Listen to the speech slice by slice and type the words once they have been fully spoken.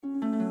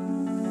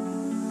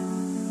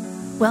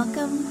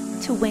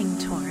Welcome to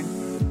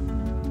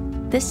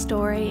Wingtorn. This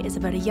story is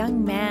about a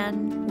young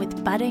man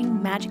with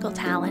budding magical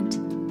talent,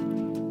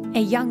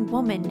 a young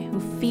woman who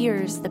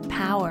fears the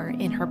power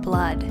in her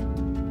blood,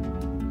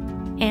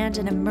 and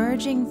an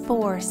emerging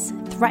force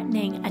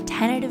threatening a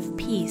tentative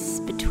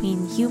peace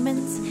between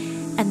humans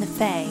and the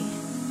Fae.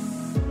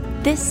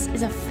 This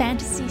is a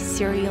fantasy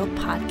serial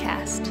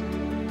podcast,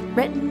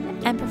 written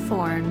and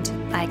performed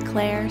by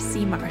Claire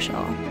C.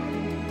 Marshall.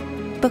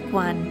 Book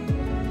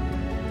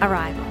 1,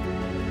 Arrival.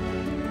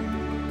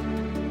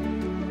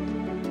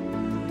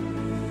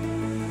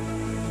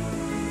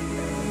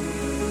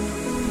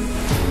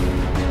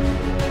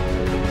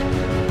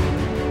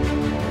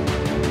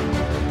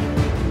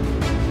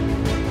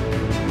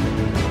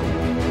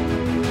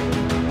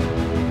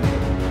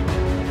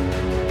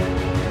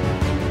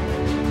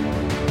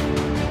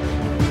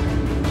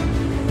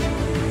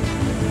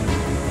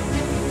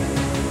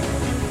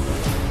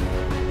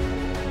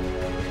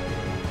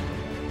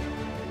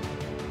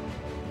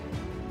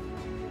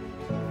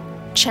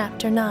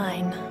 Chapter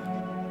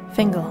 9,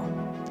 Fingal.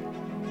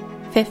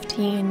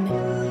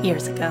 15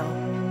 years ago.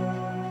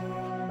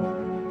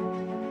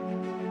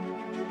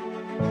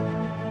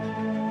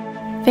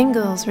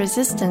 Fingal's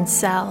resistance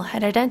cell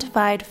had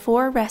identified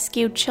 4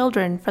 rescued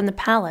children from the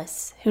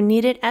palace who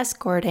needed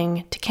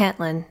escorting to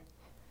Cantlin.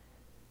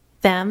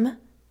 Them,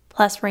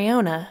 plus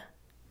Riona,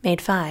 made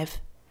 5.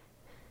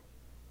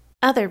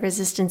 Other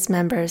resistance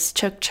members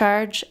took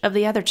charge of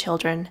the other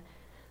children,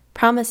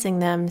 promising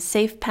them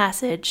safe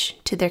passage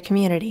to their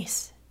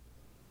communities.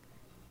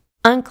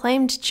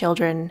 Unclaimed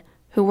children,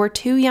 who were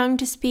too young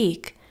to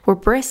speak, were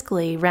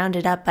briskly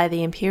rounded up by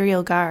the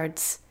Imperial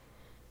Guards.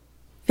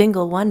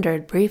 Fingal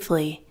wondered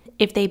briefly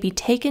if they'd be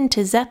taken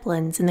to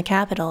Zeppelins in the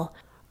capital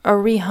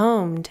or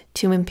rehomed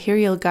to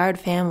Imperial Guard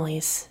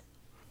families.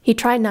 He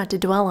tried not to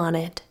dwell on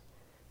it,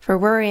 for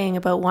worrying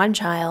about one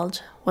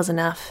child was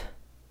enough.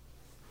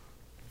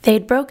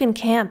 They'd broken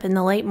camp in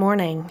the late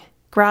morning,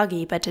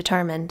 groggy but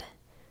determined.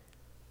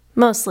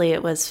 Mostly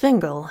it was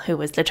Fingal who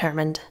was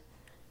determined.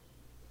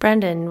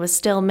 Brendan was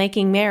still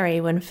making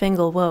merry when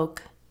Fingal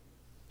woke.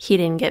 He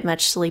didn't get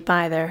much sleep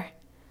either.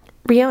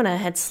 Riona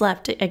had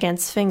slept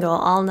against Fingal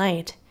all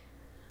night.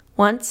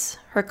 Once,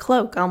 her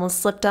cloak almost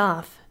slipped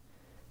off.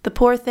 The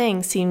poor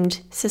thing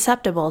seemed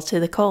susceptible to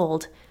the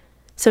cold,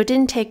 so it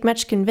didn't take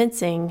much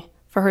convincing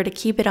for her to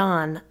keep it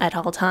on at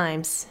all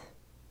times.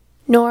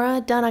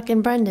 Nora, Dunnock,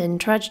 and Brendan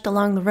trudged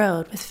along the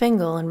road with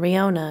Fingal and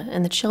Riona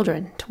and the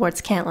children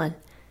towards Cantlin.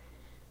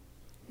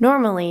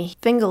 Normally,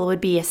 Fingal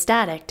would be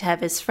ecstatic to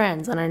have his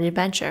friends on an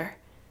adventure.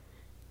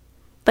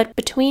 But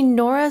between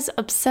Nora's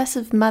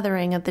obsessive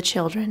mothering of the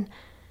children,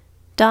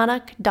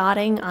 Dunnock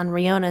dotting on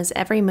Riona's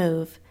every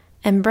move,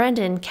 and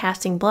Brendan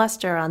casting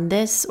bluster on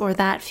this or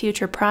that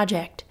future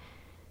project,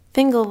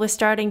 Fingal was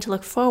starting to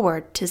look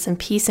forward to some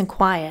peace and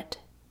quiet.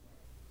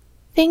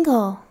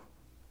 "Fingal,"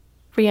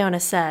 Riona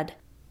said,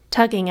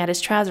 tugging at his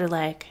trouser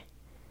leg.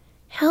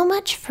 "How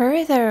much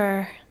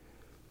further?"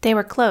 They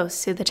were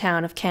close to the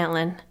town of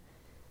Cantlin.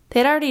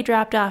 They'd already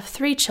dropped off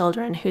 3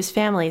 children whose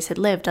families had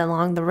lived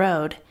along the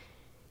road.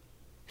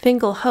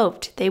 Fingal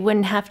hoped they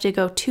wouldn't have to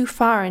go too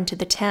far into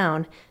the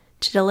town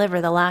to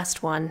deliver the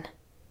last one.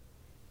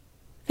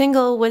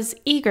 Fingal was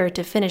eager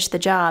to finish the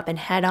job and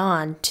head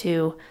on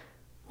to,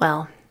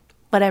 well,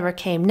 whatever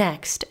came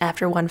next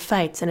after one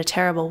fights in a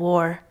terrible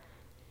war.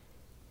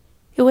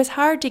 It was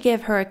hard to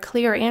give her a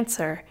clear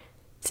answer,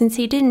 since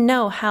he didn't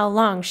know how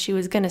long she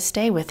was going to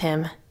stay with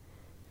him.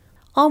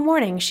 All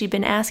morning she'd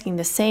been asking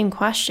the same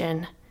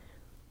question.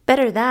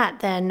 Better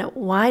that than,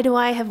 "Why do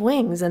I have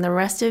wings and the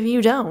rest of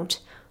you don't?"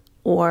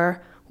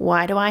 Or,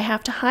 "Why do I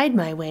have to hide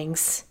my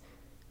wings?"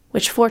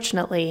 Which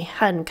fortunately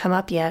hadn't come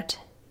up yet.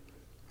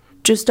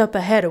 "Just up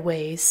ahead a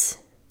ways,"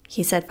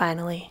 he said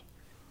finally.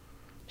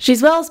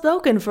 "She's well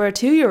spoken for a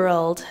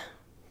 2-year-old,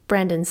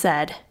 Brendan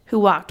said, who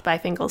walked by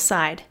Fingal's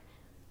side.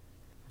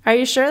 "Are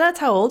you sure that's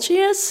how old she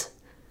is?"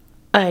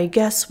 "I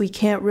guess we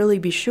can't really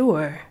be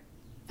sure,"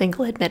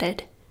 Fingal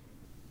admitted.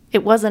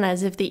 It wasn't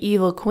as if the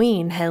evil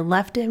queen had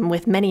left him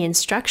with many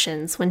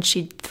instructions when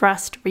she'd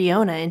thrust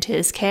Riona into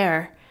his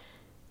care.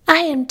 "I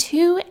am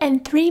 2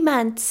 and 3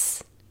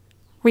 months,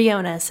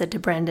 Riona said to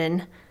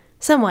Brendan,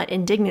 somewhat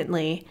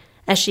indignantly,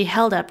 as she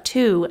held up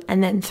 2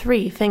 and then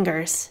 3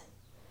 fingers.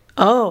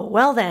 "Oh,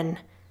 well then,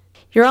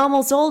 you're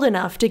almost old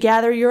enough to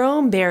gather your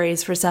own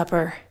berries for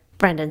supper,"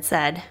 Brendan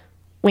said,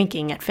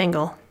 winking at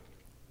Fingal.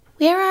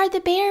 "Where are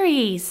the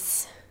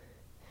berries?"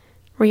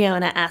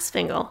 Riona asked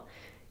Fingal.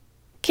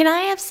 "Can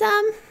I have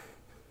some?"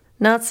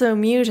 "Not so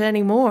mute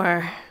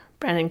anymore,"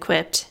 Brendan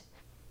quipped.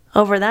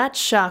 "Over that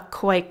shock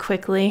quite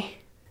quickly."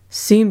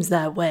 "Seems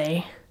that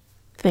way,"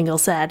 Fingal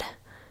said.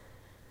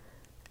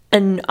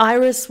 "And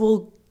Iris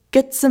will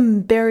get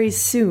some berries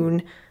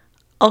soon.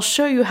 I'll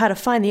show you how to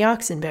find the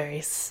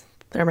oxenberries.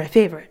 They're my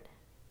favorite.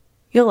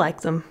 You'll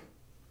like them."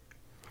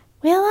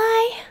 "Will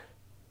I?"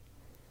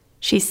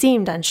 She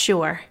seemed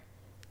unsure.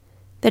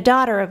 The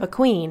daughter of a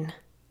queen,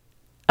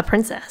 a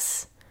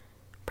princess,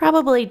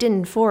 probably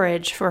didn't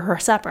forage for her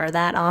supper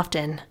that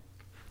often.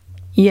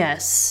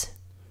 "Yes,"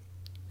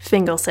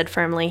 Fingal said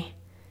firmly.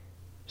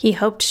 He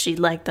hoped she'd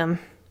like them.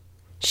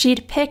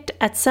 She'd picked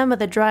at some of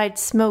the dried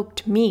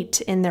smoked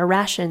meat in their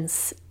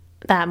rations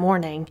that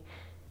morning.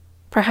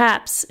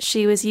 Perhaps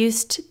she was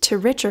used to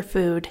richer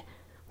food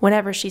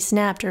whenever she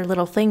snapped her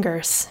little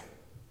fingers.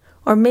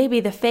 Or maybe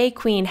the Fey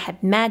Queen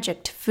had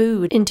magicked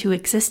food into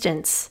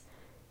existence.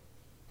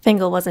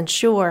 Fingal wasn't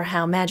sure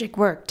how magic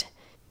worked.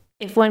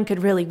 If one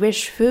could really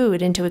wish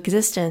food into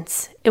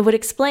existence, it would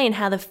explain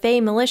how the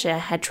Fey militia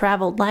had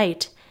traveled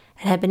light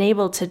and had been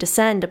able to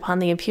descend upon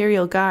the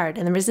Imperial Guard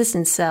and the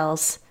resistance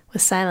cells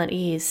with silent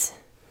ease.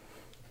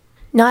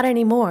 Not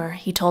anymore,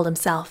 he told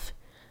himself.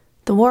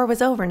 The war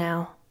was over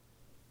now.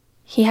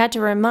 He had to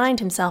remind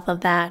himself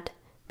of that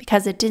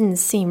because it didn't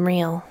seem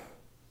real.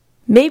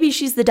 Maybe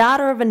she's the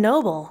daughter of a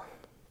noble,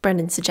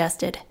 Brendan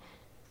suggested.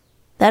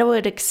 That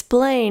would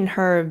explain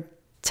her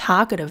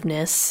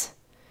talkativeness.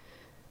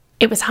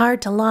 It was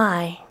hard to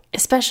lie,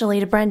 especially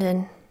to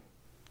Brendan.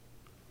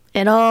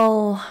 It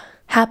all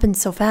happened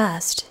so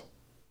fast.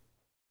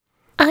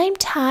 I'm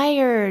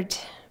tired,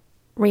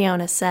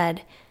 Riona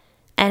said,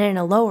 and in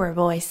a lower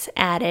voice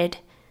added,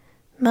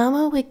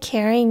 Mama would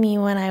carry me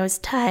when I was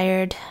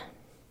tired.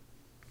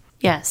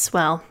 Yes,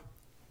 well,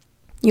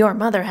 your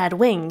mother had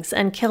wings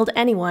and killed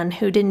anyone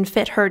who didn't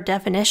fit her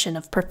definition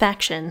of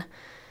perfection.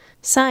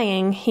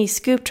 Sighing, he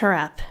scooped her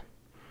up.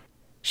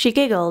 She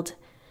giggled,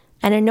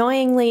 an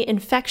annoyingly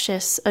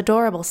infectious,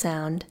 adorable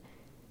sound,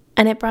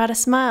 and it brought a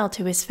smile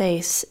to his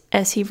face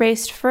as he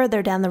raced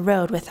further down the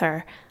road with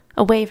her,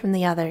 away from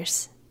the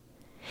others.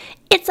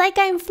 It's like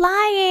I'm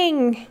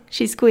flying,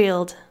 she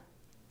squealed.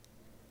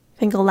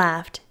 Fingal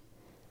laughed.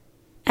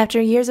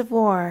 After years of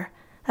war,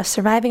 of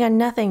surviving on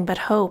nothing but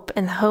hope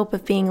and the hope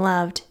of being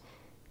loved,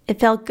 it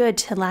felt good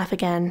to laugh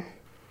again.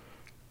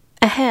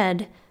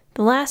 Ahead,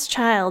 the last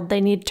child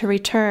they needed to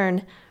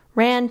return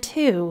ran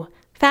too,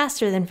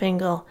 faster than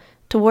Fingal,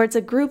 towards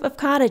a group of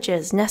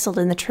cottages nestled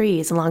in the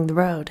trees along the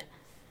road.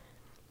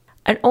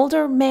 An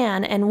older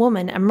man and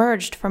woman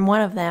emerged from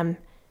one of them.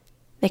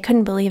 They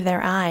couldn't believe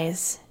their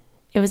eyes.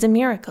 It was a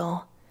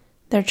miracle.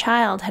 Their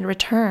child had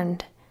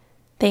returned.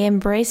 They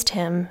embraced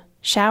him,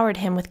 showered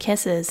him with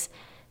kisses,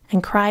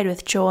 and cried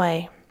with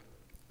joy.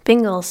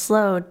 Fingal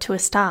slowed to a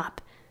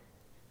stop.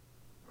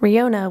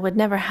 Riona would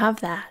never have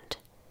that.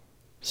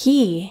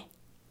 He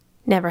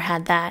never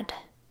had that.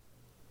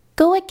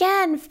 Go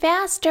again,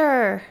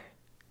 faster,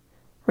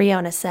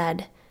 Riona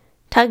said,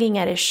 tugging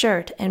at his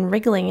shirt and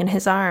wriggling in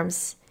his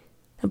arms,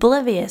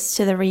 oblivious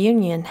to the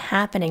reunion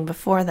happening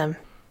before them.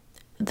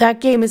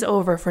 That game is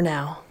over for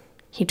now,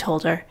 he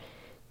told her,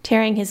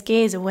 tearing his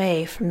gaze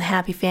away from the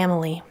happy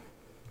family.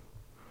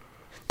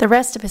 The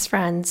rest of his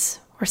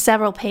friends were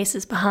several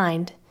paces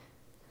behind.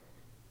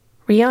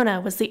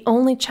 Riona was the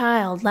only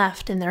child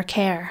left in their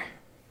care.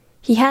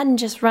 He hadn't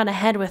just run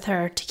ahead with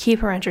her to keep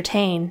her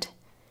entertained.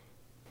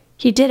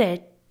 He did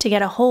it to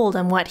get a hold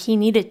on what he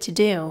needed to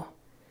do.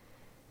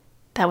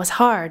 That was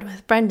hard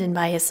with Brendan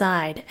by his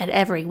side at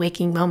every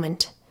waking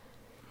moment.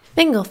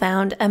 Fingal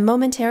found a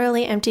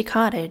momentarily empty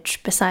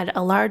cottage beside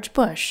a large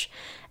bush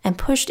and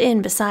pushed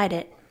in beside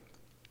it.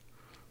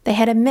 They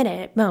had a minute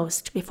at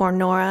most before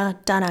Nora,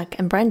 Dunnock,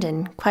 and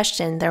Brendan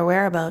questioned their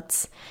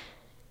whereabouts.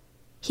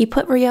 He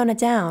put Riona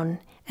down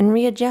and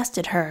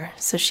readjusted her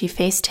so she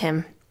faced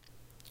him.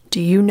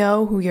 Do you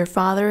know who your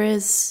father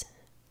is?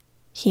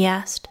 He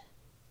asked.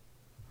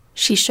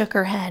 She shook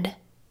her head.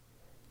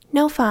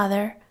 No,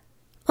 father.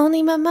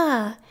 Only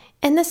Mama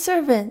and the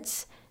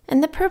servants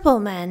and the purple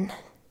men.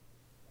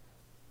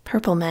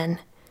 Purple men.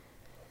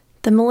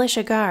 The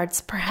militia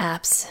guards,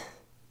 perhaps.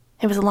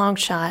 It was a long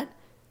shot.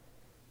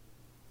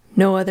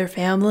 No other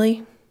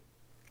family?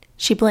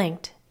 She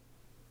blinked.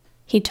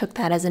 He took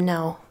that as a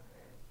no.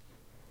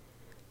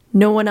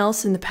 No one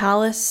else in the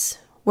palace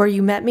where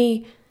you met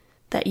me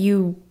that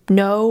you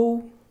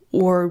know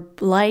or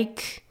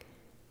like?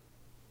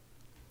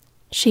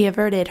 She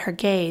averted her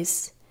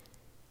gaze.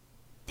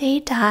 They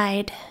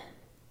died.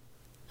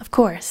 Of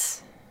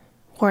course.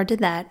 War did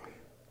that.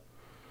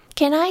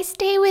 Can I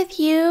stay with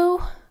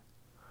you?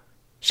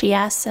 She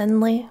asked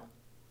suddenly.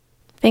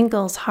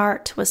 Fingal's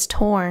heart was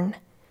torn.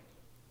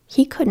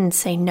 He couldn't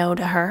say no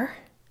to her.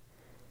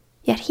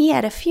 Yet he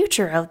had a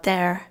future out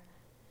there.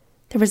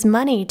 There was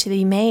money to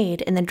be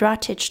made in the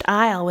Drottiched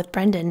Isle with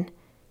Brendan.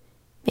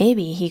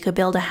 Maybe he could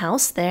build a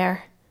house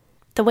there.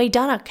 The way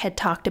Dunnock had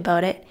talked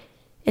about it,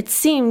 it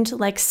seemed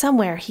like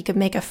somewhere he could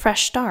make a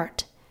fresh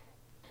start.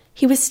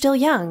 He was still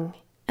young,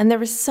 and there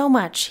was so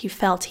much he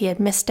felt he had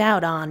missed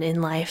out on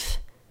in life.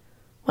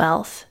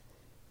 Wealth,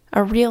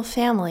 a real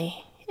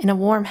family in a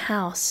warm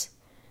house,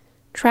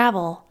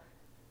 travel,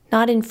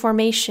 not in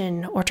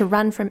formation or to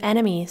run from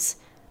enemies,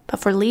 but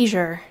for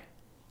leisure.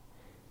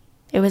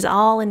 It was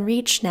all in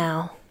reach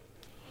now.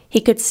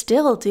 He could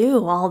still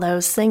do all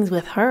those things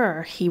with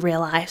her, he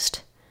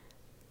realized.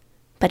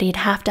 But he'd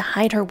have to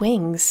hide her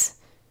wings.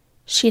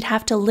 She'd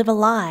have to live a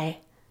lie,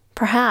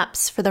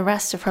 perhaps for the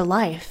rest of her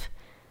life.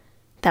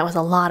 That was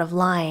a lot of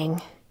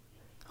lying,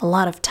 a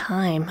lot of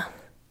time.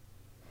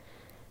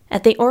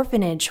 At the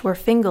orphanage where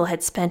Fingal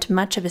had spent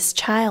much of his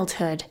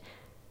childhood,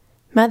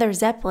 Mother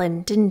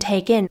Zeppelin didn't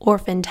take in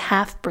orphaned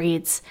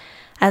half-breeds,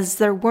 as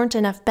there weren't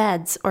enough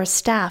beds or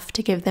staff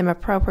to give them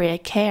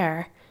appropriate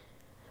care.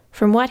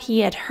 From what he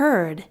had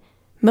heard,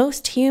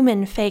 most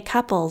human-fae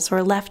couples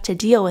were left to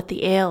deal with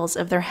the ails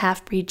of their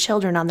half-breed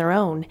children on their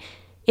own,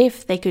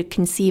 if they could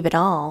conceive at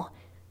all.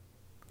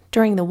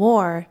 During the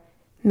war,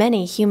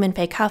 many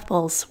human-fae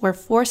couples were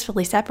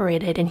forcefully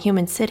separated in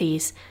human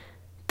cities,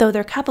 though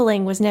their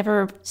coupling was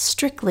never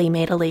strictly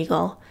made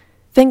illegal.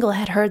 Fingal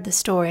had heard the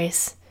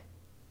stories.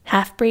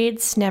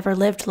 Half-breeds never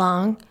lived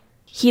long.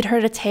 He'd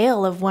heard a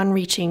tale of one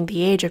reaching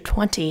the age of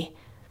 20.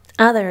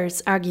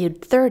 Others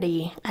argued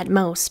 30 at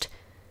most.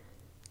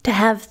 To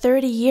have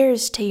 30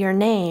 years to your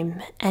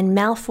name and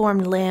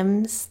malformed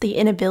limbs, the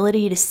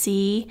inability to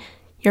see,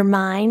 your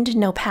mind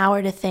no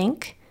power to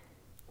think,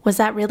 was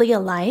that really a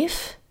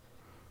life?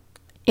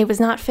 It was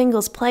not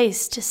Fingal's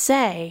place to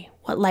say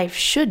what life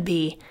should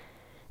be,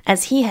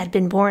 as he had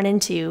been born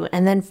into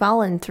and then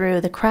fallen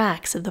through the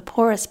cracks of the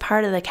poorest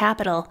part of the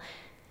capital,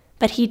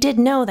 but he did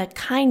know that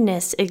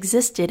kindness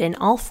existed in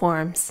all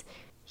forms,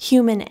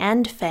 human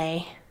and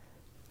fae.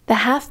 The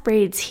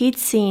half-breeds he'd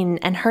seen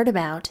and heard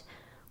about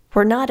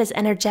were not as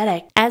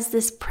energetic as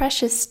this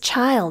precious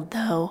child,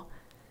 though.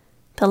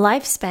 The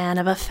lifespan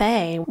of a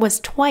fae was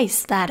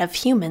twice that of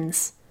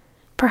humans.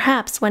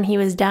 Perhaps when he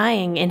was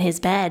dying in his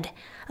bed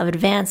of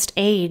advanced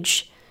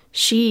age,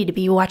 she'd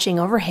be watching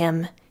over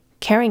him,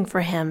 caring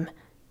for him,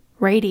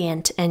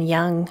 radiant and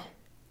young.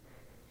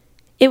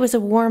 It was a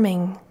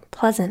warming,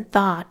 pleasant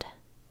thought.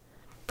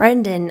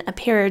 Brendan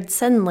appeared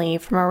suddenly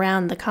from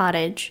around the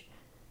cottage.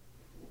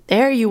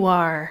 "There you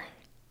are,"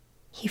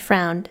 he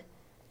frowned.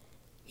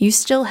 "You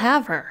still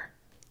have her?"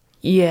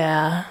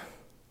 "Yeah,"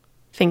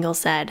 Fingal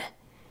said.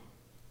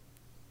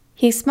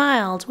 He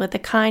smiled with a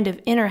kind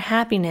of inner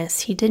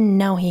happiness he didn't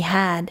know he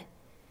had.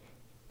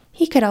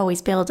 He could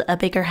always build a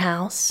bigger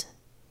house.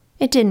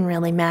 It didn't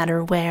really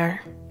matter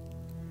where.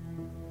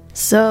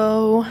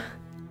 "So,"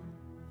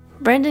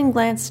 Brendan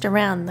glanced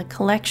around the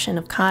collection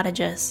of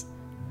cottages.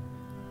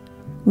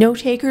 "No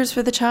takers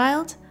for the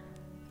child?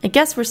 I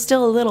guess we're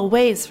still a little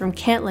ways from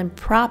Cantlin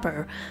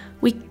proper.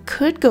 We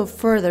could go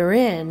further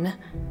in."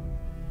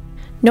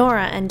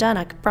 Nora and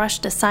Dunnock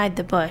brushed aside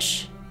the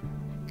bush.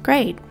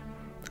 Great.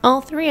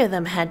 All three of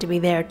them had to be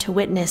there to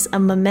witness a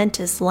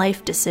momentous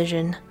life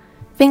decision.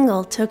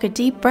 Fingal took a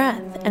deep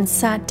breath and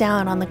sat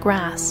down on the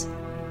grass.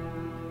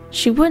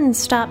 She wouldn't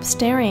stop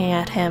staring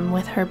at him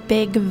with her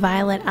big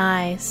violet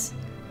eyes.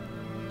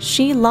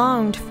 She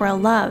longed for a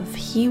love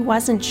he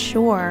wasn't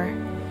sure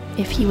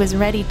if he was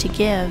ready to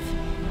give,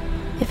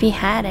 if he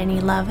had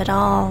any love at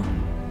all.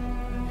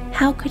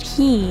 How could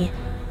he,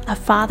 a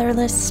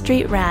fatherless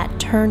street rat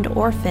turned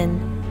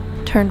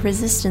orphan, turned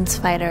resistance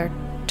fighter,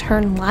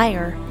 turned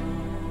liar,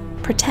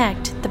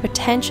 protect the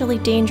potentially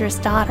dangerous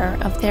daughter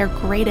of their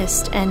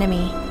greatest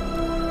enemy?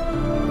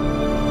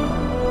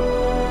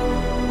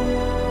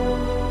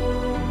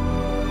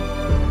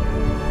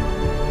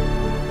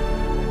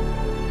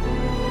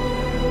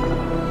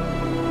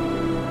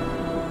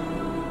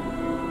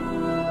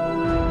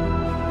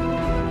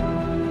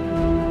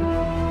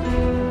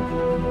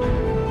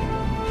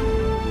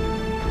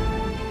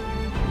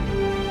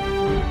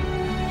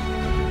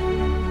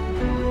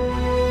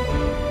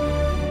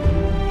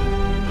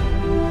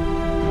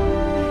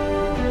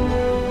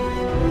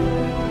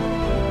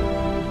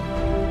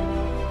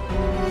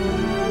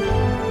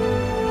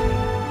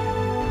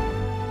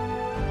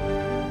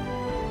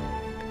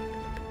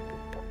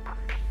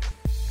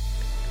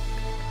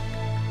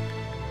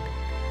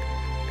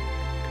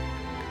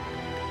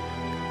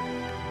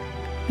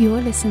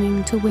 You're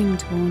listening to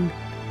Wingtorn.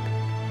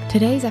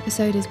 Today's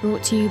episode is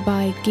brought to you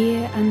by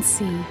Gear and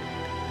Sea,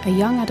 a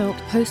young adult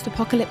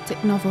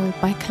post-apocalyptic novel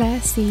by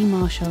Claire C.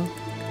 Marshall.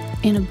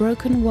 In a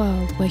broken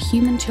world where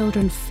human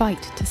children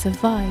fight to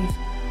survive,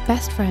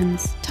 best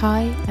friends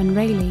Ty and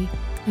Rayleigh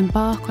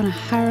embark on a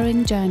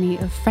harrowing journey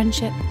of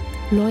friendship,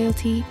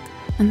 loyalty,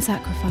 and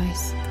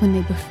sacrifice when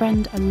they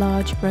befriend a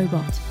large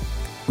robot.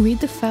 Read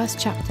the first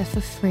chapter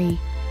for free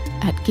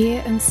at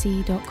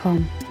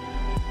gearandsea.com.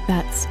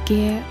 That's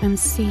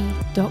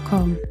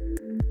gearandsea.com.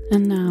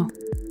 And now,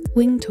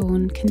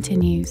 Wingtorn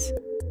continues.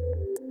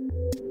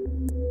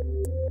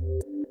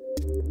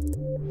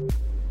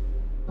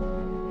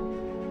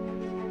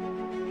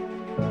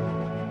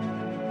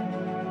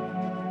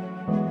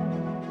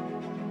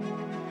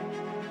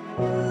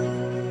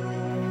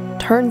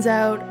 Turns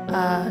out,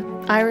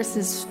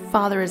 Iris's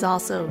father is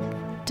also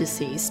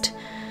deceased,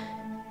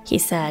 he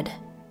said,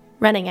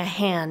 running a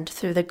hand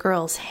through the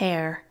girl's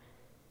hair.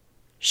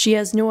 She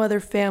has no other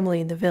family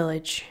in the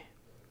village.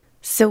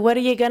 So what are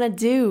you gonna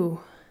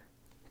do?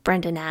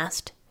 Brendan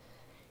asked.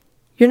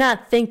 You're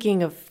not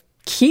thinking of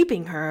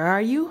keeping her, are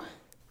you?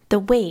 The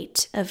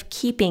weight of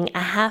keeping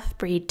a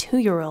half-breed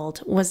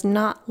 2-year-old was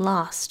not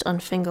lost on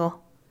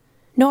Fingal.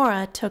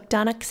 Nora took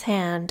Donnock's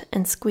hand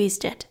and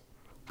squeezed it.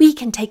 We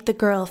can take the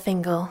girl,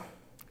 Fingal.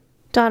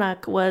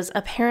 Donnock was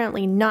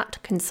apparently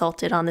not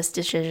consulted on this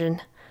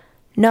decision.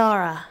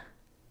 Nora.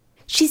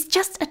 She's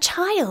just a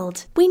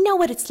child. We know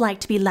what it's like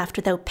to be left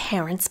without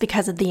parents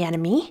because of the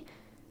enemy.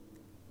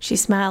 She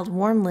smiled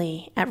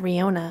warmly at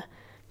Riona,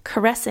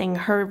 caressing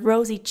her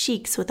rosy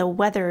cheeks with a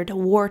weathered,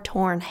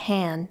 war-torn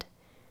hand.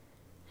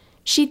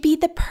 She'd be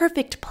the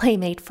perfect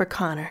playmate for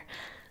Connor.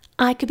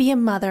 I could be a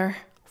mother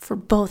for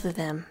both of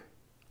them.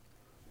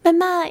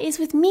 Mama is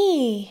with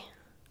me,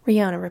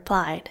 Riona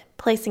replied,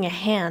 placing a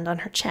hand on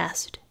her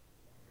chest.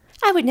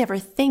 I would never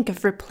think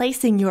of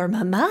replacing your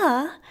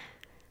mama,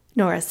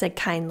 Nora said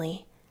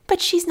kindly,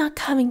 but she's not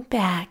coming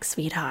back,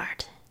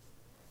 sweetheart.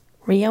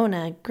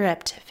 Riona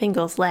gripped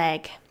Fingal's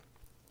leg.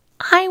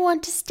 I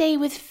want to stay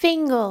with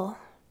Fingal.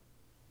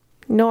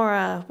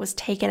 Nora was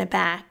taken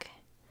aback.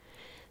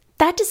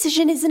 That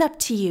decision isn't up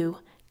to you.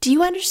 Do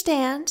you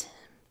understand?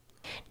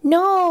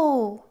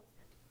 No.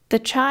 The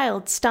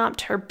child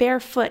stomped her bare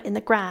foot in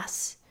the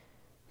grass.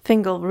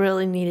 Fingal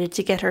really needed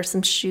to get her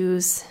some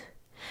shoes.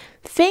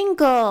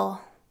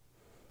 Fingal!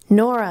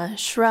 Nora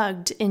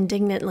shrugged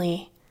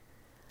indignantly.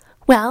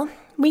 Well,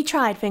 we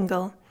tried,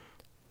 Fingal.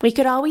 We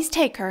could always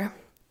take her.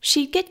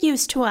 She'd get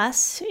used to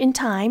us in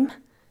time.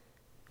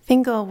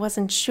 Fingal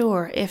wasn't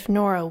sure if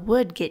Nora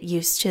would get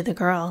used to the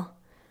girl.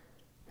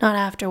 Not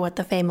after what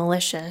the Fey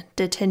militia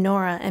did to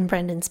Nora and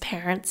Brendan's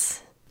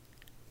parents.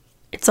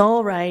 It's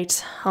all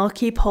right. I'll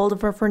keep hold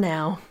of her for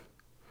now.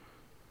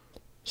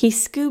 He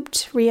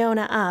scooped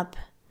Riona up,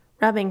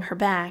 rubbing her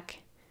back.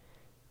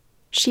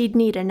 She'd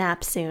need a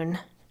nap soon.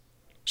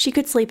 She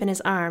could sleep in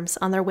his arms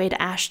on their way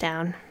to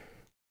Ashdown.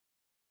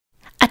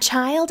 A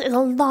child is a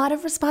lot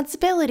of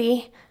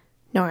responsibility,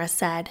 Nora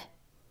said.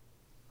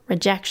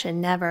 Rejection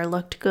never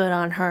looked good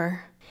on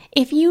her.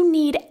 If you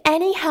need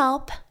any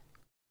help...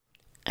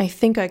 I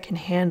think I can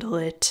handle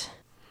it.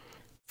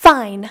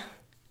 Fine.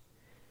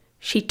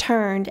 She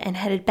turned and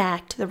headed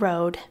back to the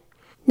road.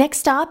 Next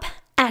stop,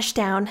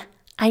 Ashdown.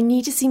 I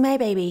need to see my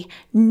baby.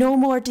 No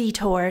more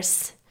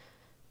detours.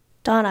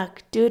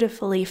 Donnoch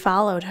dutifully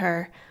followed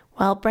her,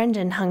 while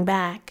Brendan hung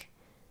back.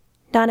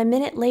 Not a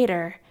minute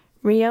later,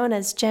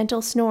 Riona's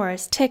gentle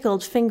snores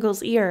tickled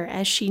Fingal's ear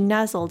as she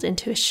nuzzled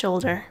into his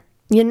shoulder.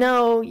 You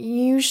know,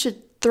 you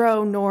should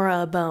throw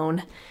Nora a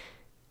bone.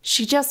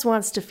 She just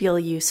wants to feel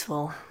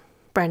useful,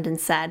 Brendan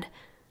said,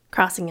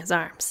 crossing his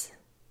arms.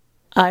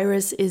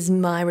 Iris is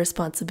my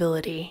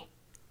responsibility,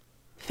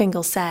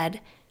 Fingal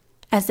said,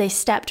 as they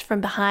stepped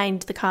from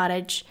behind the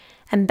cottage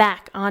and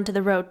back onto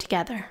the road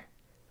together.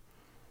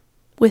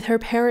 With her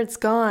parents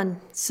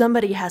gone,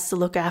 somebody has to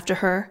look after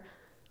her.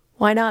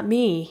 Why not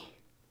me?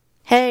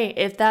 Hey,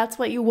 if that's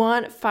what you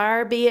want,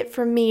 far be it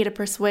from me to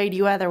persuade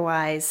you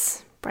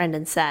otherwise,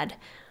 Brendan said,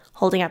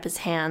 holding up his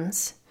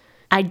hands.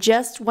 I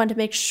just want to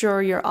make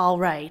sure you're all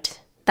right.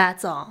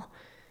 That's all.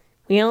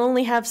 We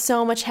only have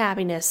so much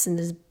happiness in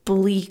this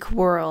bleak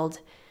world.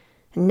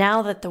 And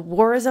now that the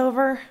war is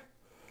over,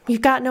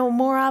 we've got no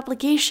more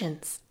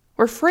obligations.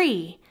 We're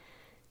free.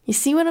 You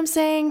see what I'm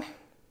saying?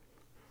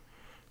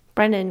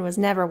 Brendan was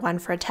never one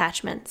for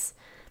attachments,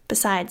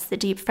 besides the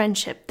deep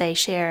friendship they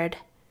shared.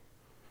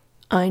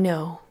 I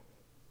know,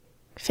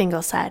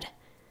 Fingal said.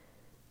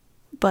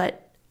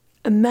 But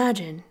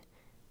imagine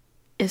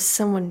if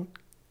someone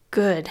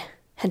good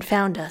had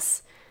found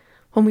us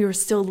when we were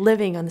still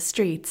living on the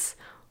streets,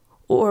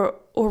 or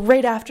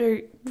right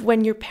after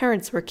when your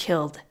parents were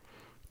killed.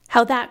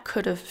 How that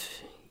could have,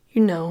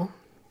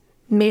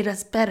 made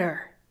us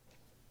better.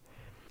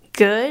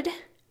 Good?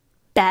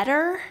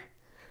 Better?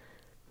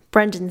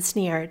 Brendan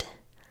sneered.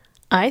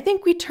 I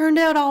think we turned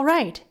out all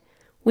right.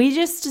 We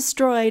just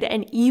destroyed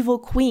an evil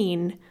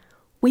queen.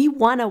 We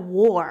won a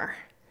war.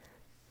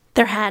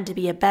 There had to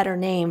be a better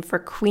name for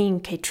Queen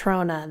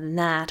Catrona than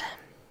that,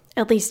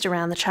 at least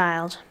around the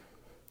child.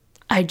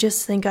 I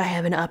just think I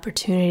have an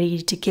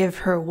opportunity to give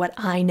her what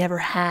I never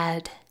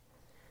had.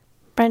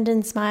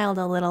 Brendan smiled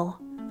a little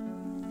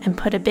and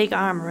put a big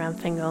arm around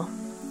Fingal.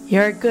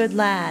 You're a good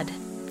lad,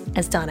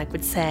 as Donnoch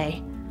would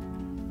say.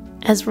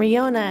 As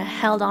Riona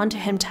held onto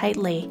him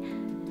tightly,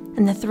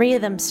 and the three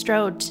of them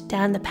strode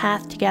down the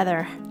path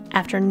together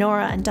after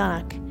Nora and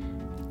Donnoch,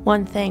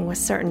 one thing was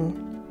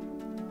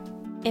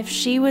certain. If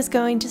she was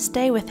going to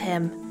stay with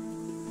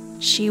him,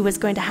 she was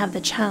going to have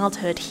the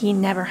childhood he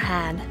never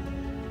had.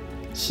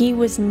 He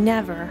was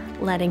never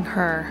letting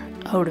her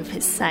out of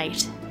his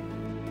sight.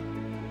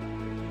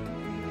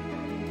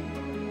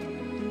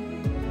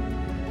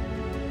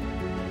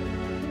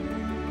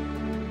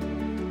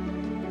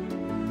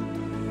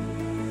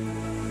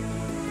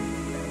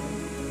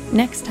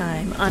 Next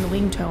time on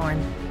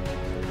Wingtorn,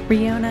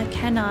 Riona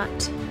cannot,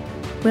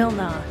 will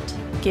not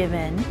give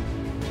in.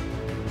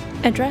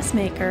 A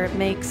dressmaker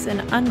makes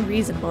an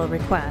unreasonable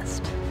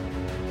request,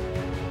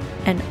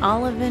 and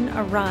Oliven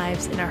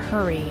arrives in a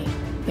hurry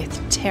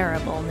with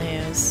terrible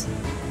news.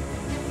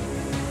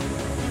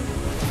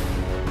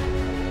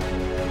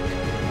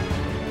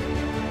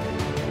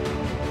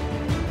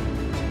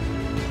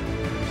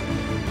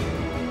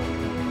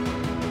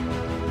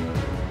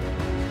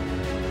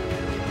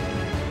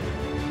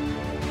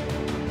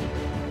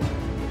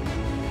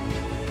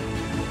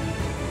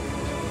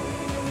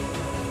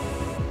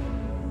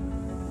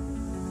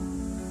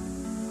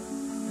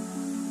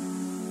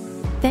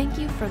 Thank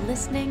you for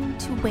listening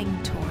to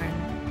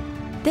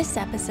Wingtorn. This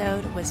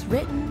episode was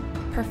written,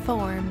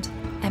 performed,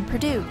 and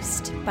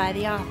produced by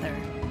the author,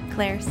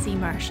 Claire C.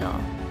 Marshall.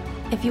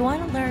 If you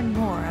want to learn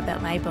more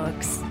about my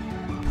books,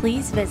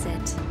 please visit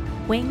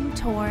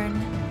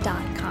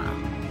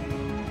wingtorn.com.